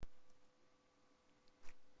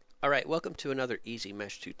Alright, welcome to another easy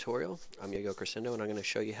mesh tutorial. I'm Yo-Yo Crescendo and I'm going to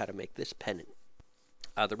show you how to make this pendant.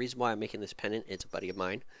 The reason why I'm making this pendant is a buddy of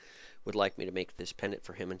mine would like me to make this pendant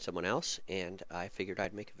for him and someone else, and I figured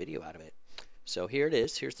I'd make a video out of it. So here it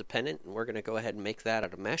is, here's the pendant, and we're going to go ahead and make that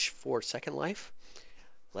out of mesh for Secondlife.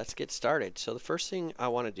 Let's get started. So the first thing I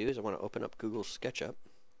want to do is I want to open up Google SketchUp.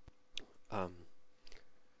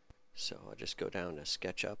 So I'll just go down to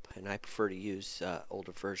SketchUp, and I prefer to use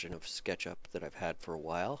older version of SketchUp that I've had for a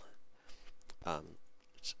while.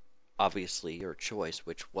 It's obviously your choice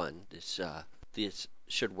which one. This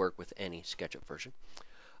should work with any SketchUp version.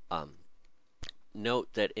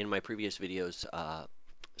 Note that in my previous videos,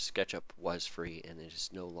 SketchUp was free and it is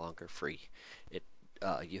no longer free.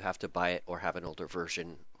 You have to buy it or have an older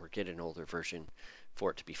version or get an older version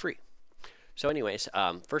for it to be free. So anyways,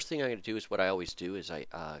 first thing I'm going to do is what I always do is I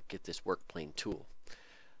get this work plane tool.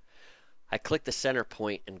 I click the center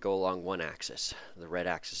point and go along one axis. The red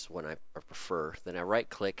axis is one I prefer. Then I right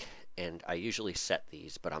click and I usually set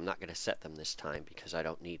these, but I'm not going to set them this time because I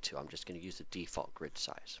don't need to. I'm just going to use the default grid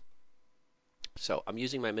size. So I'm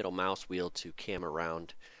using my middle mouse wheel to cam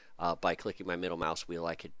around. By clicking my middle mouse wheel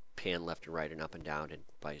I could pan left and right and up and down, and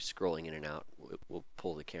by scrolling in and out we'll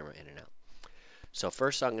pull the camera in and out. So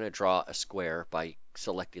first I'm going to draw a square by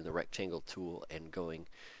selecting the rectangle tool and going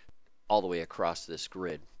all the way across this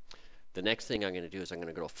grid. The next thing I'm going to do is I'm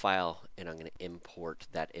going to go to File and I'm going to import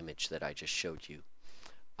that image that I just showed you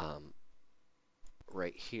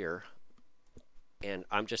right here, and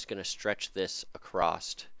I'm just going to stretch this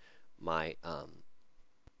across my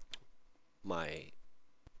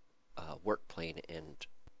work plane and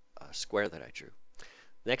square that I drew.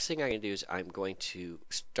 Next thing I'm going to do is I'm going to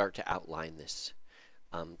start to outline this.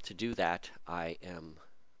 To do that, I am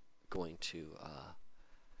going to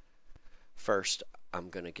first I'm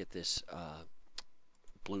going to get this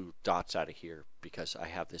blue dots out of here because I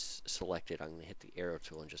have this selected. I'm going to hit the arrow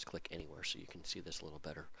tool and just click anywhere so you can see this a little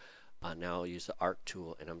better. Now I'll use the arc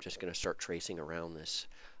tool and I'm just going to start tracing around this.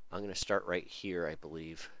 I'm going to start right here, I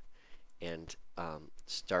believe, and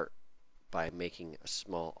start by making a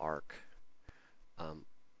small arc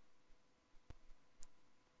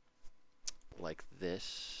like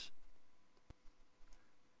this.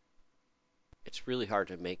 It's really hard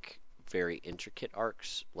to make very intricate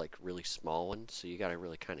arcs, like really small ones, so you got to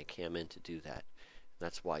really kind of cam in to do that. And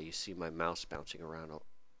that's why you see my mouse bouncing around,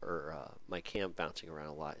 or my cam bouncing around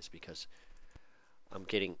a lot, is because I'm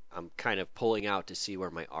kind of pulling out to see where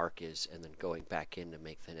my arc is and then going back in to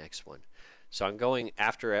make the next one. So I'm going,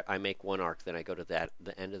 after I make one arc, then I go to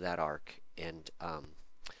the end of that arc and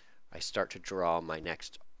I start to draw my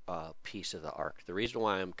next piece of the arc. The reason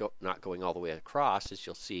why I'm not going all the way across is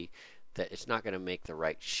you'll see that it's not going to make the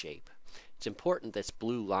right shape. It's important this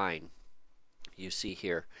blue line you see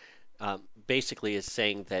here basically is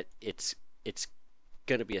saying that it's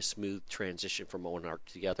going to be a smooth transition from one arc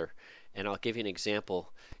to the other. And I'll give you an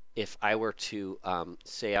example. If I were to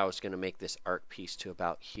say I was going to make this arc piece to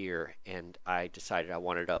about here and I decided I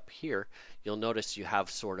wanted it up here, you'll notice you have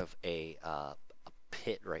sort of a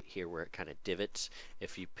pit right here where it kind of divots.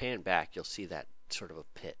 If you pan back, you'll see that sort of a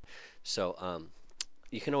pit. So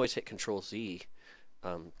you can always hit Control Z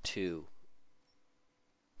to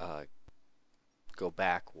go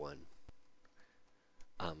back one.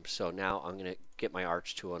 So now I'm going to get my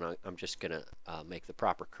arch tool and I'm just going to make the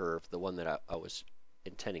proper curve, the one that I was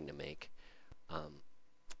intending to make,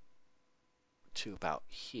 to about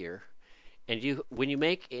here. And when you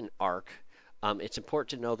make an arc, it's important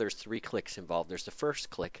to know there's 3 clicks involved. There's the first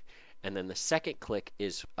click, and then the second click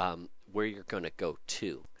is where you're going to go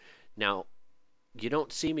to. Now, you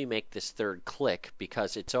don't see me make this third click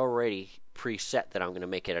because it's already preset that I'm going to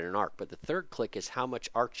make it at an arc. But the third click is how much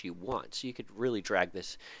arch you want. So you could really drag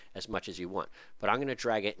this as much as you want. But I'm going to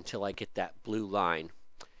drag it until I get that blue line.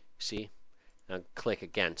 See? And click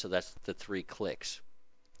again. So that's the 3 clicks.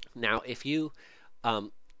 Now, if you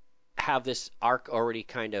have this arc already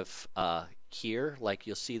kind of here, like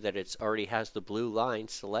you'll see that it's already has the blue line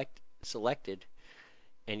selected,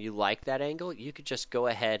 and you like that angle, you could just go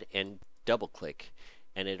ahead and double click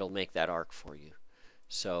and it'll make that arc for you.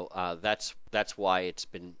 So that's why it's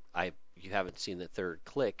been you haven't seen the third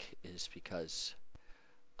click, is because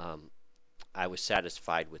I was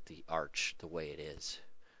satisfied with the arch the way it is.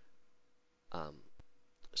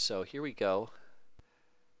 So here we go.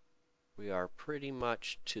 We are pretty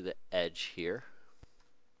much to the edge here,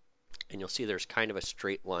 and you'll see there's kind of a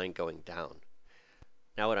straight line going down.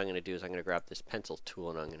 Now what I'm going to do is I'm going to grab this pencil tool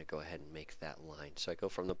and I'm going to go ahead and make that line. So I go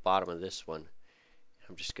from the bottom of this one, and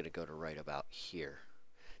I'm just going to go to right about here.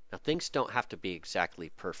 Now things don't have to be exactly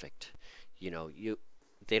perfect. You know,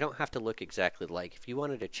 they don't have to look exactly like. If you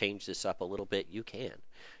wanted to change this up a little bit, you can.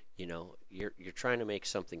 You know, you're trying to make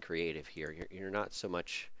something creative here. You're not so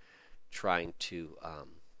much trying to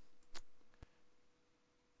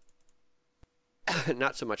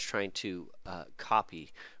not so much trying to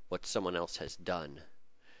copy what someone else has done,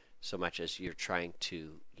 so much as you're trying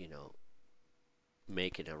to, you know,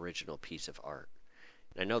 make an original piece of art.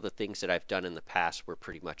 And I know the things that I've done in the past were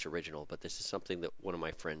pretty much original, but this is something that one of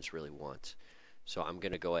my friends really wants. So I'm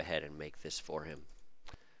going to go ahead and make this for him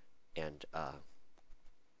and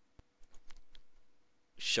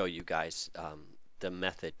show you guys the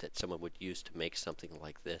method that someone would use to make something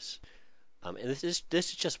like this. And this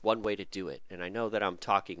is just one way to do it. And I know that I'm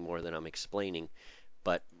talking more than I'm explaining,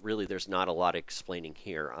 but really there's not a lot of explaining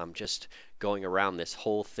here. I'm just going around this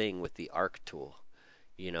whole thing with the arc tool,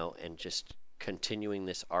 you know, and just continuing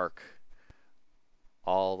this arc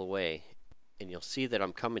all the way. And you'll see that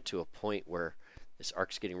I'm coming to a point where this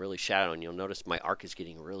arc's getting really shallow, and you'll notice my arc is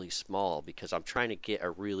getting really small because I'm trying to get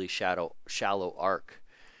a really shallow arc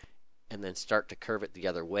and then start to curve it the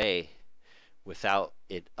other way without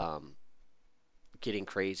it getting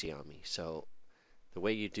crazy on me. So the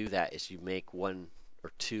way you do that is you make one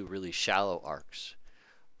or two really shallow arcs,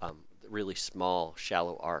 really small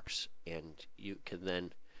shallow arcs, and you can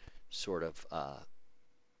then sort of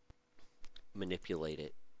manipulate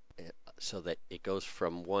it so that it goes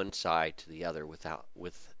from one side to the other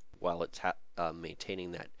while it's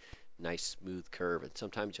maintaining that nice smooth curve. And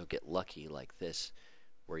sometimes you'll get lucky like this,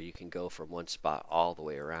 where you can go from one spot all the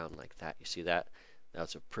way around like that. You see that?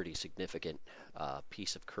 That's a pretty significant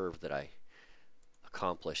piece of curve that I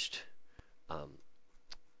accomplished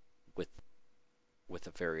with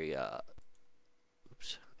a very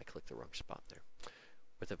oops, I clicked the wrong spot there.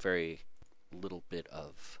 With a very little bit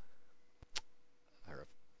of, or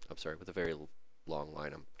I'm sorry, with a very long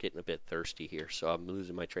line. I'm getting a bit thirsty here, so I'm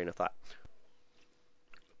losing my train of thought.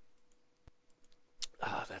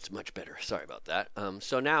 That's much better. Sorry about that.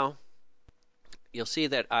 So now you'll see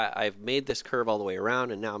that I've made this curve all the way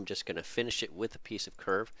around, and now I'm just going to finish it with a piece of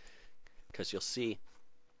curve, because you'll see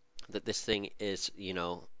that this thing is, you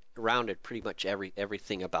know, rounded. Pretty much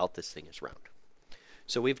everything about this thing is round.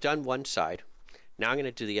 So we've done one side. Now I'm going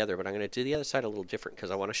to do the other, but I'm going to do the other side a little different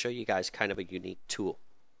because I want to show you guys kind of a unique tool.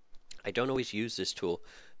 I don't always use this tool,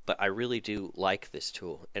 but I really do like this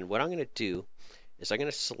tool. And what I'm going to do is I'm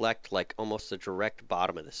going to select like almost the direct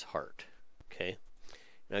bottom of this heart. Okay,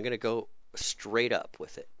 and I'm going to go straight up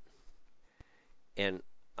with it. And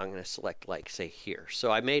I'm going to select like say here.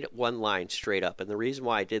 So I made one line straight up, and the reason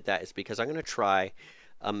why I did that is because I'm going to try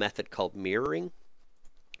a method called mirroring,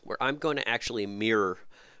 where I'm going to actually mirror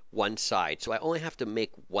one side. So I only have to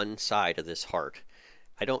make one side of this heart.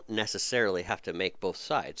 I don't necessarily have to make both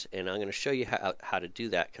sides, and I'm going to show you how to do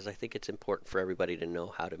that because I think it's important for everybody to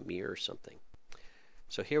know how to mirror something.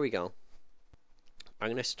 So here we go. I'm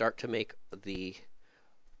going to start to make the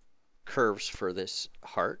curves for this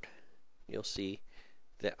heart. You'll see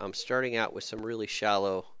that I'm starting out with some really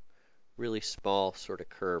shallow, really small sort of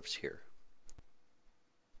curves here.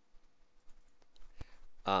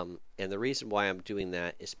 And the reason why I'm doing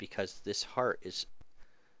that is because this heart is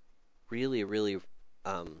really, really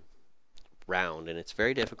round, and it's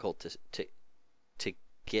very difficult to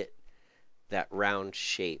get that round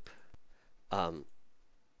shape. I'm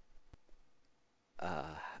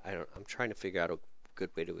trying to figure out a good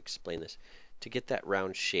way to explain this. To get that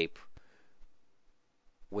round shape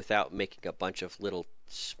without making a bunch of little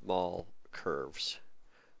small curves.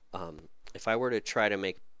 If I were to try to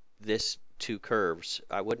make this two curves,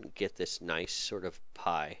 I wouldn't get this nice sort of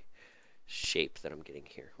pie shape that I'm getting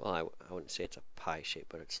here. Well, I wouldn't say it's a pie shape,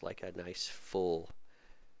 but it's like a nice full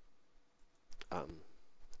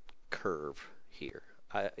curve here.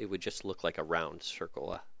 It would just look like a round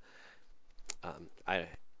circle.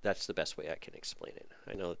 That's the best way I can explain it.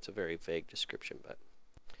 I know it's a very vague description, but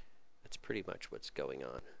that's pretty much what's going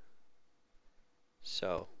on.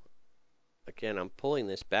 So again, I'm pulling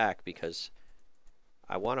this back because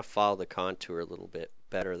I want to follow the contour a little bit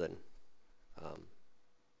better than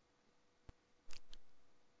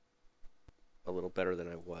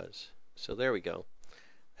I was. So there we go.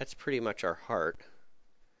 That's pretty much our heart.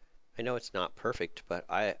 I know it's not perfect, but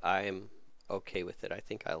I am okay with it. I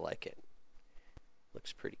think I like it.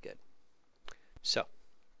 Looks pretty good. So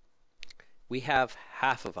we have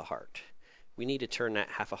half of a heart. We need to turn that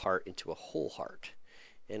half a heart into a whole heart.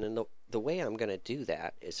 And then the way I'm going to do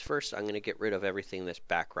that is first I'm going to get rid of everything that's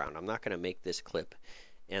background. I'm not going to make this clip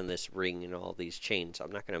and this ring and all these chains.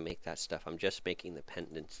 I'm not going to make that stuff. I'm just making the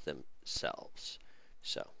pendants themselves.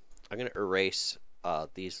 So I'm going to erase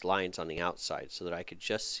these lines on the outside so that I could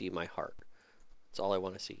just see my heart. That's all I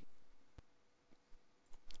want to see.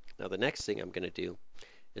 Now the next thing I'm going to do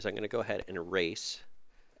is I'm going to go ahead and erase,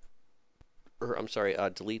 or I'm sorry,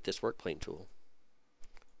 delete this work plane tool.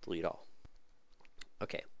 Delete all.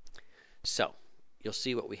 Okay, so you'll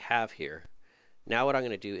see what we have here. Now what I'm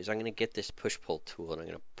going to do is I'm going to get this push-pull tool and I'm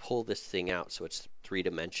going to pull this thing out so it's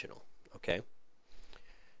three-dimensional. Okay,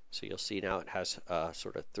 so you'll see now it has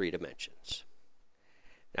sort of 3 dimensions.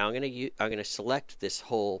 Now I'm going to select this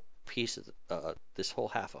whole piece of this whole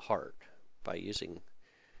half a heart by using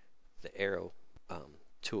the arrow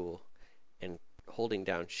tool and holding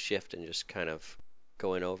down shift and just kind of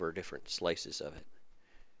going over different slices of it.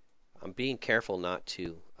 I'm being careful not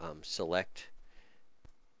to select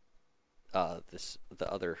the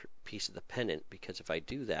other piece of the pendant, because if I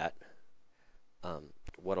do that,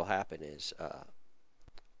 what'll happen is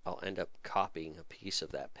I'll end up copying a piece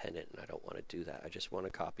of that pendant, and I don't want to do that. I just want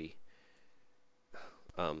to copy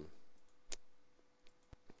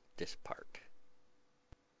this part.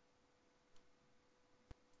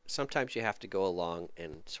 Sometimes you have to go along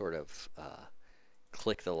and sort of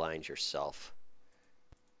click the lines yourself,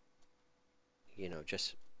 you know,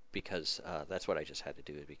 just because that's what I just had to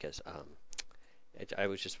do, because I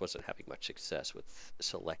just wasn't having much success with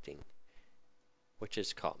selecting, which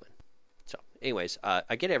is common. So anyways,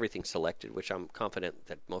 I get everything selected, which I'm confident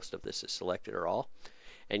that most of this is selected or all.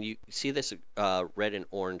 And you see this red and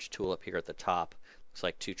orange tool up here at the top. Looks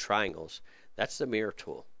like 2 triangles. That's the mirror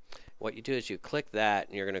tool. What you do is you click that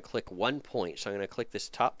and you're going to click one point. So I'm going to click this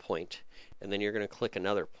top point, and then you're going to click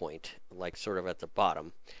another point, like sort of at the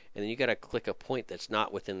bottom. And then you got to click a point that's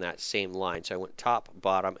not within that same line. So I went top,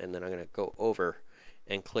 bottom, and then I'm going to go over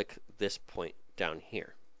and click this point down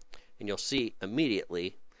here. And you'll see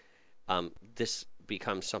immediately this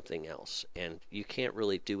becomes something else. And you can't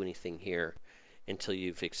really do anything here until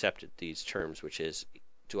you've accepted these terms, which is,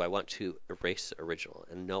 do I want to erase the original?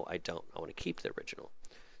 And no, I don't. I want to keep the original.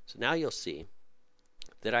 So now you'll see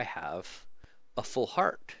that I have a full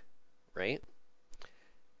heart, right?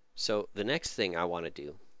 So the next thing I want to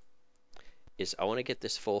do is I want to get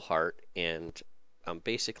this full heart, and I'm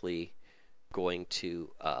basically going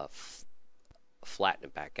to flatten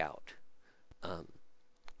it back out.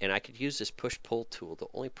 And I could use this push-pull tool. The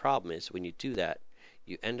only problem is when you do that,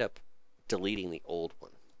 you end up deleting the old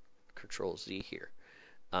one. Control Z here.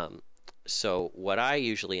 So what I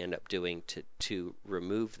usually end up doing to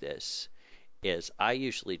remove this is I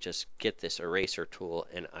usually just get this eraser tool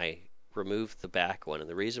and I remove the back one. And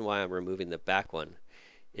the reason why I'm removing the back one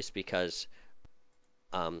is because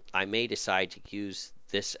I may decide to use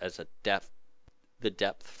this as the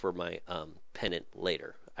depth for my pendant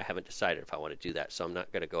later. I haven't decided if I want to do that, so I'm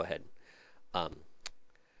not going to go ahead and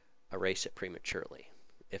erase it prematurely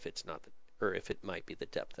if it's not or if it might be the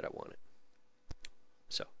depth that I want it.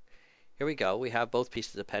 So here we go. We have both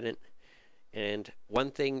pieces of pendant, and one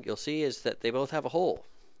thing you'll see is that they both have a hole.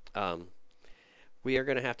 We are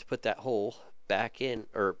going to have to put that hole back in,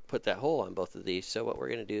 or put that hole on both of these. So what we're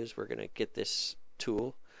going to do is we're going to get this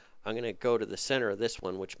tool. I'm going to go to the center of this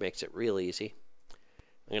one, which makes it real easy.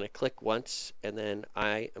 I'm going to click once, and then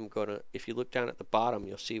I am going to, if you look down at the bottom,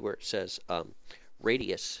 you'll see where it says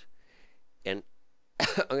radius, and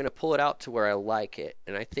I'm going to pull it out to where I like it,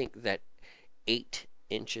 and I think that 8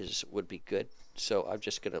 inches would be good. So I'm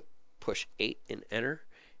just going to push 8 and enter,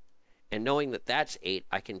 and knowing that that's 8,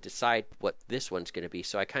 I can decide what this one's going to be.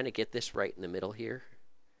 So I kind of get this right in the middle here,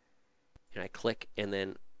 and I click, and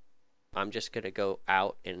then I'm just going to go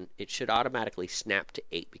out, and it should automatically snap to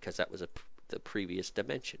 8 because that was the previous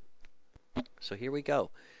dimension. So here we go.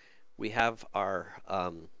 We have our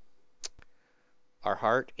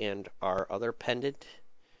heart and our other pendant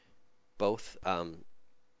both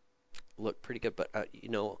look pretty good, but you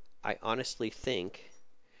know, I honestly think,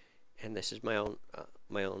 and this is my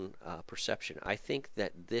own perception, I think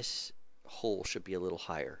that this hole should be a little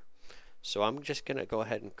higher. So I'm just going to go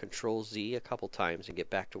ahead and Control Z a couple times and get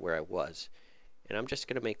back to where I was, and I'm just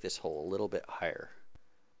going to make this hole a little bit higher.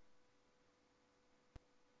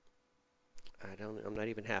 I'm not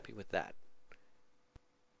even happy with that.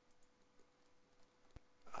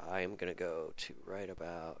 I am going to go to right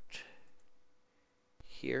about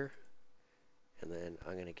here, and then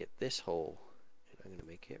I'm going to get this hole, and I'm going to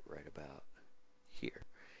make it right about here.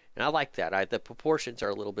 And I like that. The proportions are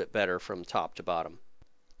a little bit better from top to bottom,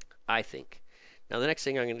 I think. Now the next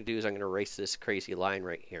thing I'm going to do is I'm going to erase this crazy line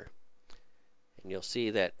right here. And you'll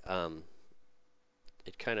see that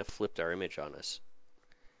it kind of flipped our image on us,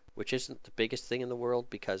 which isn't the biggest thing in the world,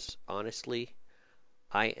 because honestly,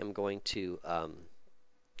 I am going to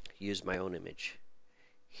use my own image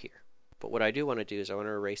here. But what I do want to do is I want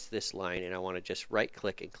to erase this line, and I want to just right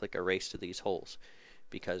click and click erase to these holes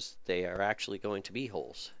because they are actually going to be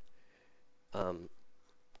holes.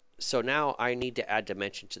 So now I need to add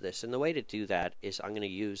dimension to this, and the way to do that is I'm going to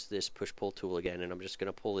use this push-pull tool again, and I'm just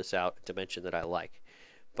going to pull this out dimension that I like.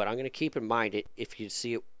 But I'm going to keep in mind if you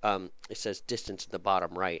see it, it says distance in the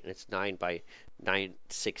bottom right, and it's 9 by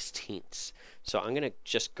 9/16. So I'm going to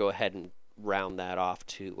just go ahead and round that off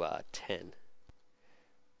to 10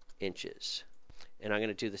 inches. And I'm going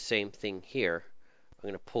to do the same thing here. I'm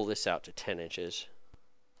going to pull this out to 10 inches.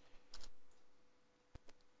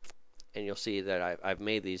 And you'll see that I've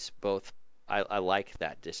made these both. I like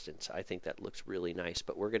that distance. I think that looks really nice.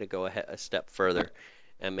 But we're going to go ahead a step further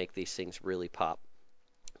and make these things really pop.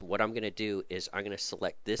 What I'm going to do is I'm going to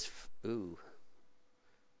select this.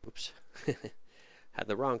 Oops. Had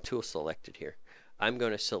the wrong tool selected here. I'm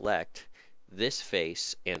going to select this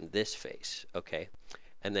face and this face. Okay.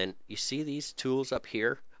 And then you see these tools up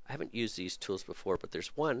here. I haven't used these tools before, but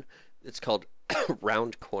there's one that's called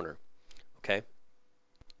round corner. Okay.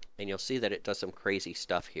 And you'll see that it does some crazy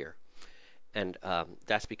stuff here. And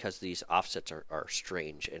that's because these offsets are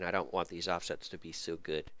strange, and I don't want these offsets to be so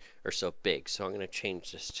good or so big. So I'm going to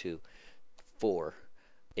change this to 4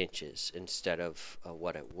 inches instead of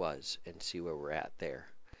what it was, and see where we're at there.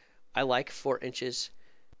 I like 4 inches,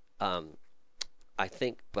 I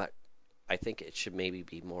think, but I think it should maybe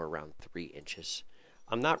be more around 3 inches.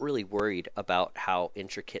 I'm not really worried about how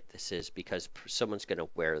intricate this is because someone's going to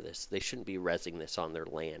wear this. They shouldn't be resing this on their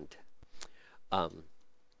land.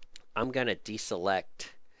 I'm going to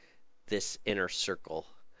deselect this inner circle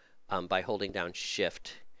by holding down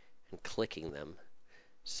Shift and clicking them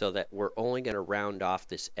so that we're only going to round off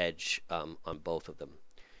this edge on both of them.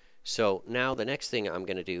 So now the next thing I'm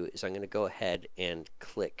going to do is I'm going to go ahead and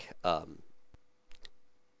click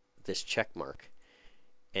this check mark,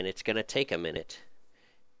 and it's going to take a minute.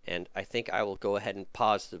 And I think I will go ahead and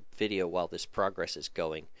pause the video while this progress is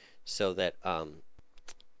going so that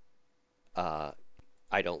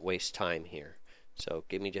I don't waste time here. So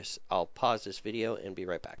I'll pause this video and be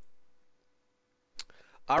right back.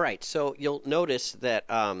 Alright, so you'll notice that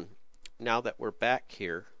now that we're back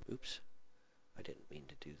here, oops, I didn't mean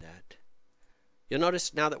to do that. You'll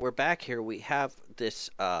notice now that we're back here, we have this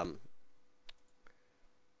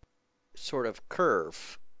sort of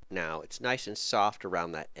curve now. It's nice and soft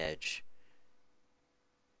around that edge.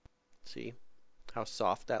 See how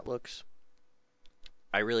soft that looks?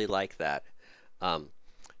 I really like that.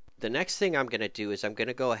 The next thing I'm going to do is I'm going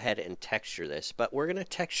to go ahead and texture this, but we're going to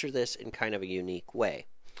texture this in kind of a unique way.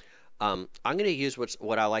 I'm going to use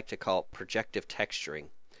what I like to call projective texturing.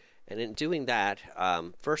 And in doing that,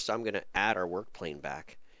 first I'm going to add our work plane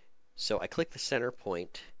back. So I click the center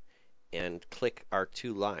point and click our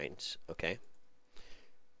 2 lines. Okay.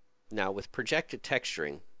 Now with projected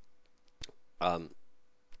texturing,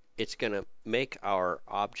 it's going to make our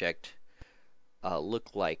object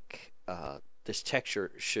look like this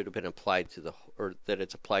texture should have been applied to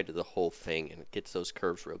it's applied to the whole thing, and it gets those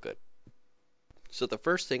curves real good. So the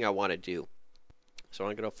first thing I want to do, so I'm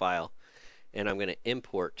going to go to File, and I'm going to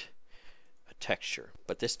import a texture.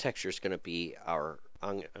 But this texture is going to be I'm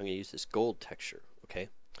going to use this gold texture. Okay,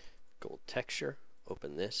 gold texture.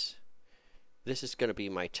 Open this. This is going to be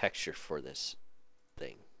my texture for this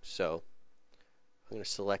thing. So I'm going to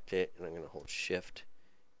select it, and I'm going to hold Shift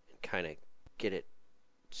and kind of get it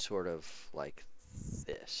sort of like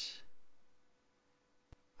this.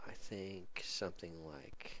 I think something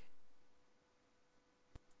like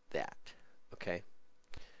that. Okay.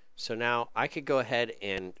 So now I could go ahead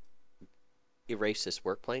and erase this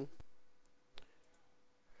work plane.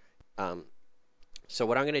 So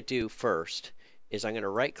what I'm going to do first is I'm going to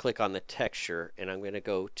right click on the texture, and I'm going to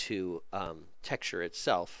go to texture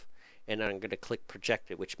itself, and I'm going to click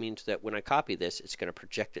projected, which means that when I copy this, it's going to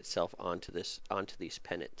project itself onto these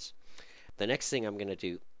pendants. The next thing I'm going to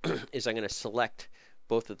do is I'm going to select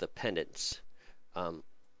both of the pendants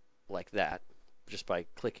like that, just by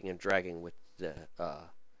clicking and dragging with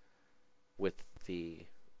the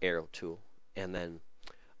arrow tool, and then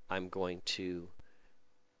I'm going to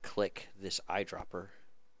click this eyedropper,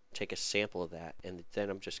 take a sample of that, and then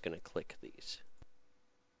I'm just going to click these.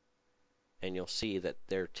 And you'll see that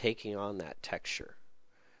they're taking on that texture.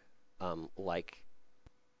 Like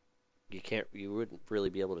you wouldn't really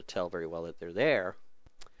be able to tell very well that they're there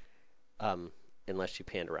unless you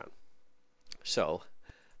panned around. So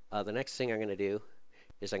the next thing I'm going to do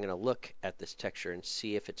is I'm going to look at this texture and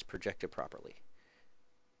see if it's projected properly.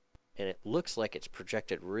 And it looks like it's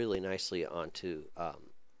projected really nicely onto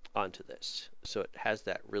this. So it has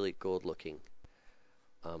that really gold looking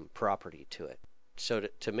property to it. So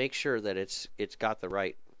to make sure that it's got the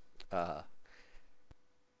right uh,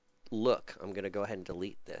 look, I'm going to go ahead and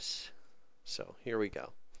delete this. So here we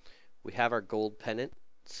go. We have our gold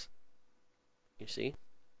pendants. You see?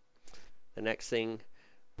 The next thing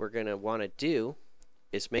we're going to want to do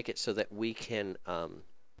is make it so that we can I'm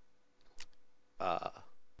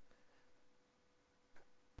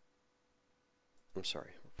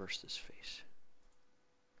sorry, reverse this face.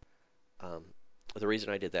 The reason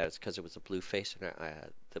I did that is because it was a blue face, and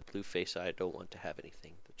the blue face I don't want to have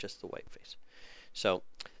anything, just the white face. So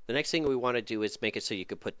the next thing we want to do is make it so you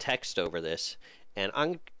could put text over this, and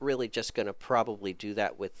I'm really just going to probably do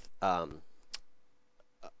that with an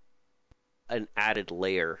added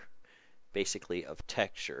layer, basically, of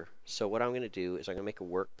texture. So what I'm going to do is I'm going to make a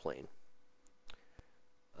work plane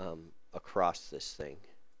across this thing.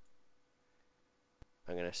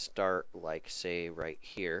 I'm going to start, like, say, right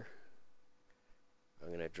here. I'm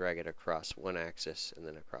going to drag it across one axis and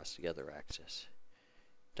then across the other axis.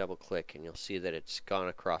 Double click and you'll see that it's gone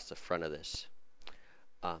across the front of this.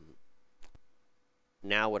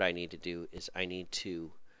 Now what I need to do is I need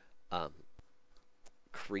to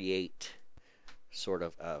create sort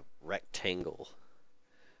of a rectangle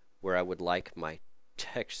where I would like my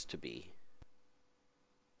text to be.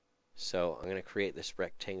 So I'm going to create this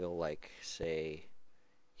rectangle, like, say,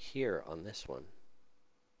 here on this one.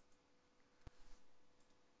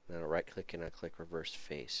 Then I'll right click and I click reverse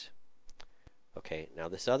face. Okay, now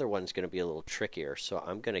this other one's going to be a little trickier, so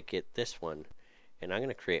I'm going to get this one and I'm going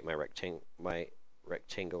to create my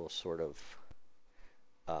rectangle sort of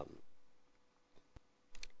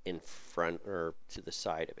in front or to the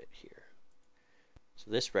side of it here. So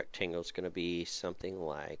this rectangle is going to be something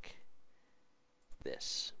like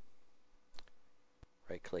this.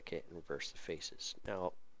 Right click it and reverse the faces.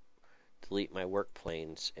 Now delete my work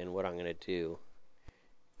planes, and what I'm going to do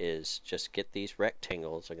is just get these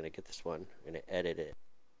rectangles. I'm going to get this one, I'm going to edit it,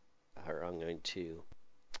 or I'm going to,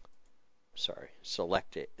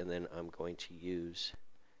 select it, and then I'm going to use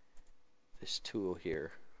this tool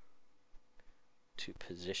here to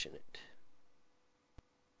position it.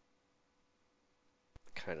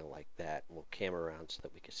 Kind of like that. And we'll cam around so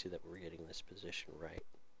that we can see that we're getting this position right.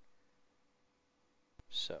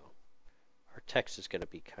 So our text is going to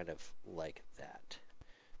be kind of like that.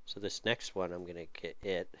 So this next one, I'm going to get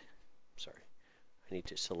it, I need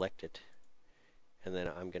to select it, and then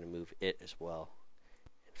I'm going to move it as well.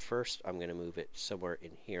 And first, I'm going to move it somewhere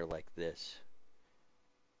in here like this.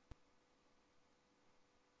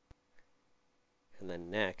 And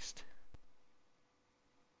then next,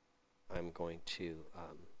 I'm going to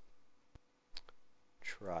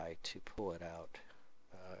try to pull it out.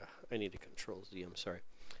 I need to Control Z, I'm sorry.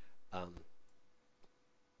 I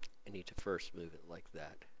need to first move it like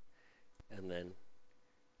that, and then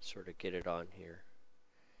sort of get it on here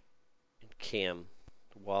and cam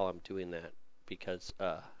while I'm doing that, because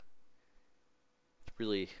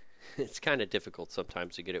it's kind of difficult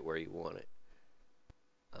sometimes to get it where you want it.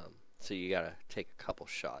 So you gotta take a couple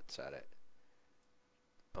shots at it.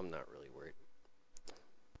 I'm not really worried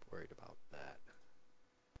about that.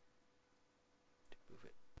 To move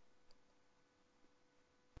it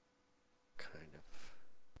kind of.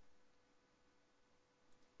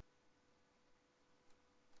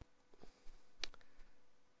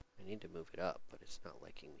 I need to move it up, but it's not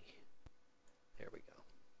liking me. There we go.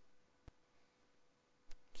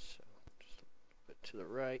 So just a little bit to the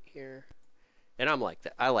right here. And I'm like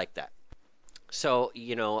that. I like that. So,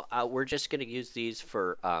 you know, we're just going to use these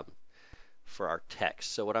for our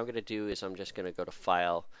text. So what I'm going to do is I'm just going to go to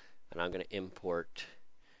File, and I'm going to import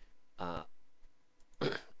an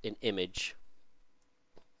image.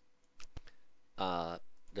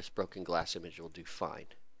 This broken glass image will do fine.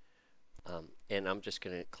 And I'm just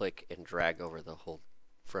going to click and drag over the whole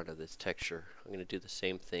front of this texture. I'm going to do the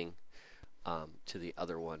same thing to the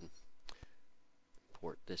other one.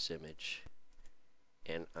 Import this image,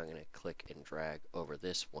 and I'm going to click and drag over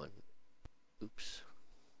this one. Oops.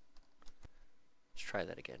 Let's try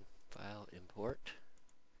that again. File, import.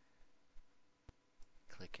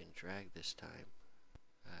 Click and drag this time.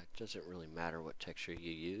 It doesn't really matter what texture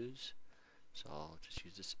you use, so I'll just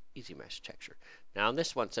use this easy mesh texture. Now on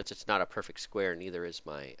this one, since it's not a perfect square, neither is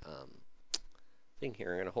my thing here,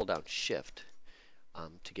 I'm going to hold down Shift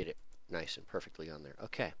to get it nice and perfectly on there.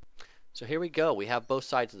 Okay, so here we go. We have both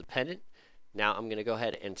sides of the pendant. Now I'm going to go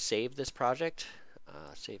ahead and save this project,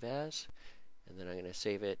 save as, and then I'm going to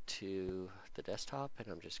save it to the desktop, and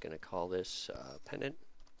I'm just going to call this pendant.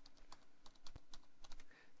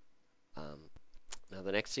 Now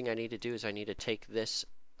the next thing I need to do is I need to take this,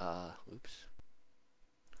 oops.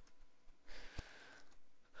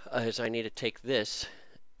 is I need to take this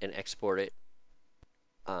and export it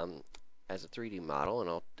um, as a 3D model, and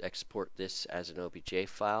I'll export this as an OBJ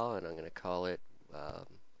file, and I'm going to call it um,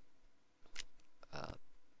 uh,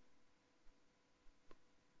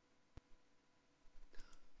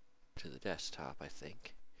 to the desktop, I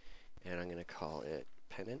think, and I'm going to call it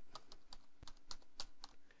Pendant.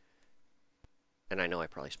 And I know I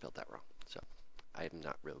probably spelled that wrong, so I'm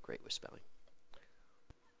not real great with spelling.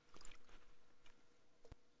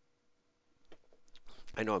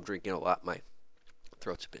 I know I'm drinking a lot. My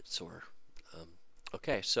throat's a bit sore.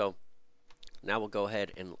 Okay, so now we'll go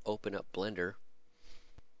ahead and open up Blender.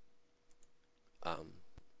 And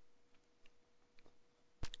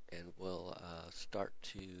we'll start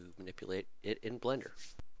to manipulate it in Blender.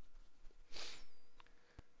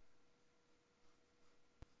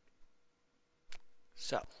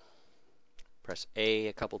 So, press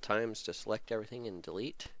A couple times to select everything and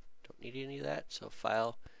delete. Don't need any of that. So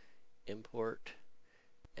File, Import,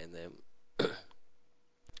 and then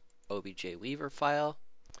OBJ Weaver file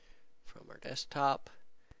from our desktop.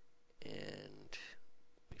 And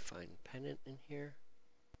we find Pendant in here.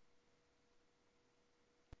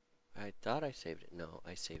 I thought I saved it. No,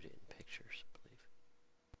 I saved it in pictures, I believe.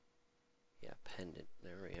 Yeah, Pendant.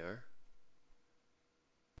 There we are.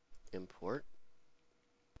 Import.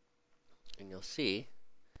 And you'll see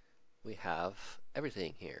we have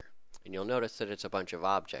everything here. And you'll notice that it's a bunch of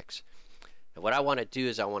objects. And what I want to do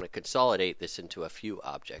is I want to consolidate this into a few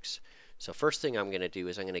objects. So first thing I'm going to do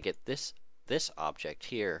is I'm going to get this object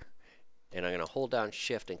here, and I'm going to hold down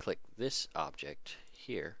Shift and click this object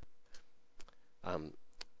here. And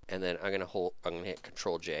then I'm going to hit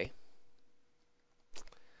Control J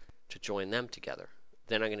to join them together.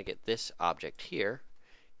 Then I'm going to get this object here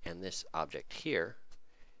and this object here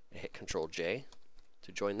and hit Control J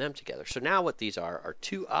to join them together. So now what these are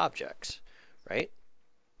two objects, right?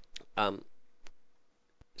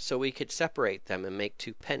 So we could separate them and make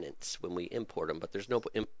two pendants when we import them, but there's no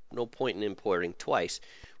point in importing twice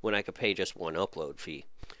when I could pay just one upload fee.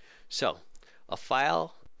 So a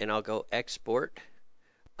file, and I'll go export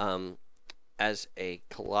as a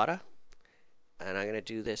collada, and I'm going to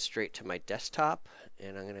do this straight to my desktop,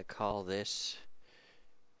 and I'm going to call this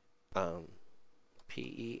PEN,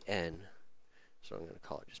 so I'm going to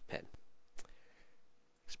call it just pen.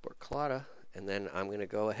 Export collada, and then I'm going to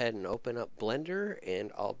go ahead and open up Blender,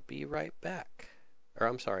 and I'll be right back. Or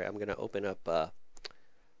I'm sorry, I'm going to open up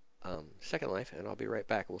Second Life, and I'll be right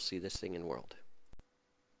back. We'll see this thing in world.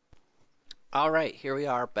 All right, here we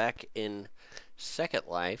are back in Second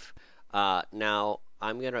Life. Now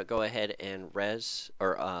I'm going to go ahead and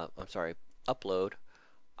upload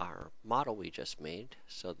our model we just made.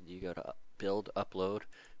 So you go to Build, Upload,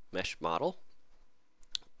 Mesh Model.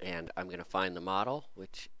 And I'm going to find the model,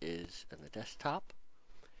 which is in the desktop.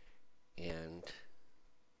 And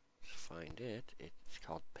find it. It's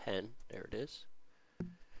called Pen. There it is.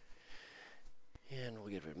 And we'll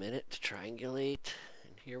give it a minute to triangulate.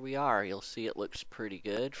 And here we are. You'll see it looks pretty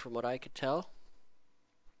good from what I could tell.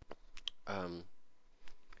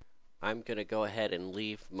 I'm going to go ahead and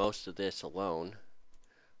leave most of this alone.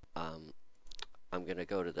 I'm going to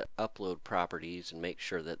go to the upload properties and make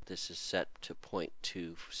sure that this is set to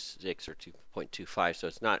 0.26 or 2.25, so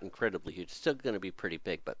it's not incredibly huge. It's still going to be pretty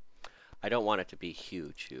big, but I don't want it to be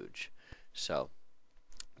huge. So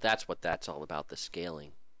that's what that's all about, the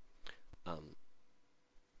scaling.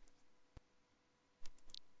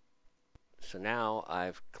 So now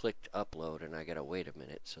I've clicked upload, and I got to wait a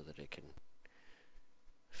minute so that it can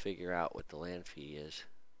figure out what the land fee is.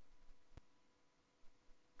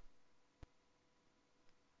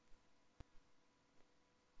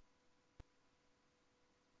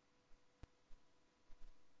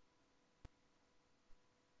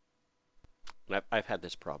 And I've had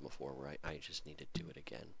this problem before where I just need to do it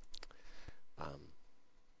again.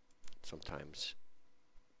 Sometimes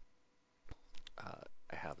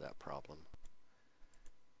I have that problem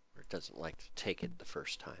where it doesn't like to take it the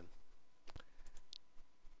first time.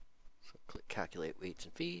 So click Calculate Weights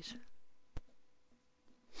and Fees.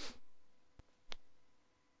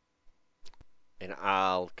 And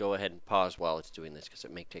I'll go ahead and pause while it's doing this because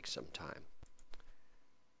it may take some time.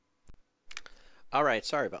 All right,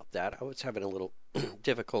 sorry about that. I was having a little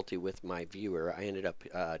difficulty with my viewer. I ended up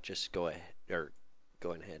just going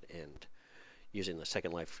ahead and using the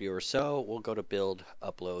Second Life viewer. So we'll go to Build,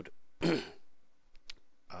 Upload,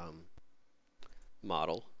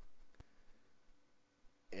 Model,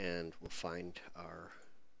 and we'll find our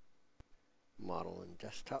model in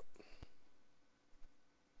Desktop.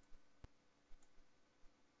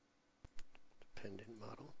 Pendant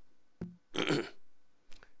model.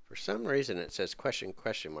 For some reason it says question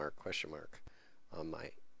mark on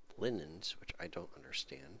my linens, which I don't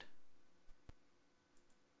understand.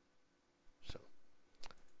 So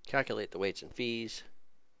calculate the weights and fees.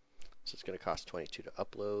 So it's going to cost 22 to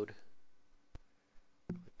upload.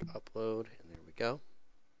 Click upload, and there we go.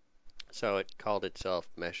 So it called itself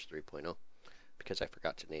Mesh 3.0 because I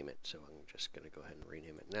forgot to name it. So I'm just going to go ahead and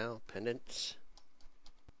rename it now, Pendants.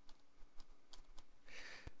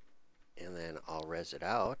 And then I'll res it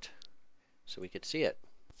out so we could see it.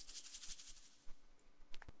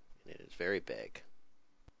 And it is very big.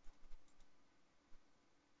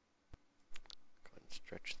 Go ahead and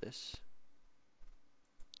stretch this.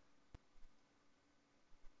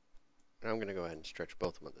 And I'm going to go ahead and stretch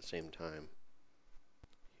both of them at the same time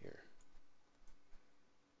here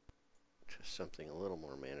to something a little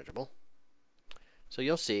more manageable. So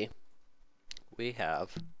you'll see we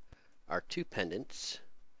have our two pendants,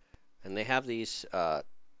 and they have these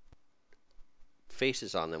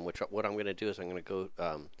faces on them, which what I'm going to do is I'm going to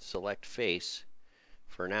go select face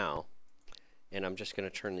for now, and I'm just going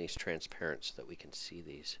to turn these transparent so that we can see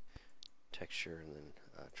these. Texture and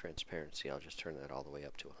then transparency, I'll just turn that all the way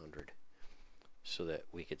up to 100 so that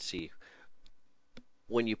we could see.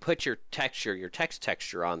 When you put your texture, your text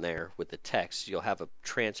texture on there with the text, you'll have a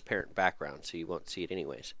transparent background, so you won't see it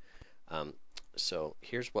anyways. So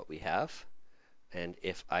here's what we have, and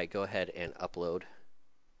if I go ahead and upload,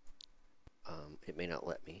 it may not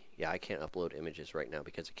let me. Yeah, I can't upload images right now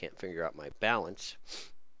because I can't figure out my balance.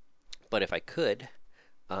 But if I could,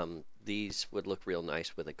 these would look real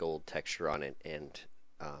nice with a gold texture on it, and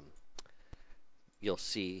you'll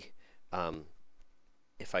see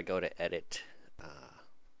if I go to edit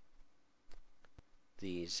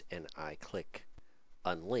these and I click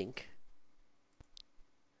unlink,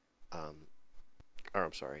 or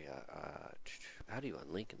I'm sorry, how do you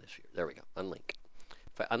unlink in this view? There we go, unlink.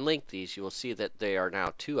 If I unlink these, you will see that they are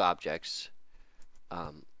now two objects.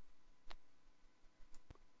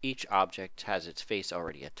 Each object has its face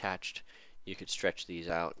already attached. You could stretch these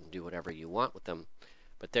out and do whatever you want with them.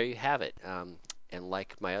 But there you have it. And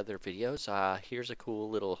like my other videos, here's a cool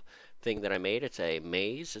little thing that I made. It's a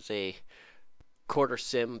maze. It's a quarter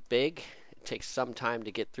sim big. It takes some time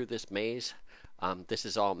to get through this maze. This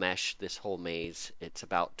is all mesh, this whole maze. It's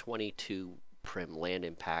about 22 prim land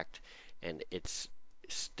impact, and it's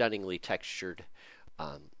stunningly textured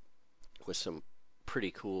with some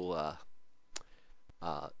pretty cool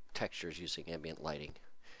textures using ambient lighting.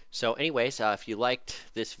 So anyways, if you liked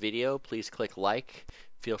this video, please click like.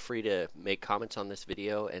 Feel free to make comments on this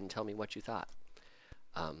video and tell me what you thought.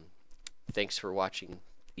 Thanks for watching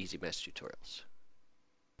Easy Mesh Tutorials.